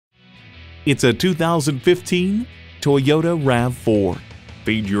It's a 2015 Toyota RAV4.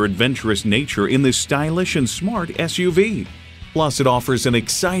 Feed your adventurous nature in this stylish and smart SUV. Plus, it offers an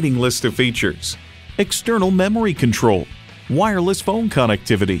exciting list of features: external memory control, wireless phone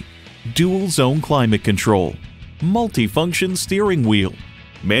connectivity, dual zone climate control, multi-function steering wheel,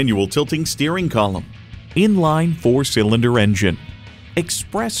 manual tilting steering column, inline 4-cylinder engine,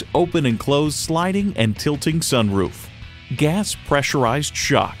 express open and close sliding and tilting sunroof, gas pressurized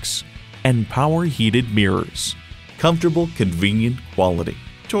shocks, and power heated mirrors. Comfortable, convenient quality.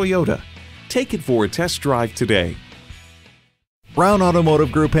 Toyota. Take it for a test drive today. Brown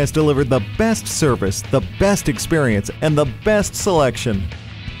Automotive Group has delivered the best service, the best experience, and the best selection.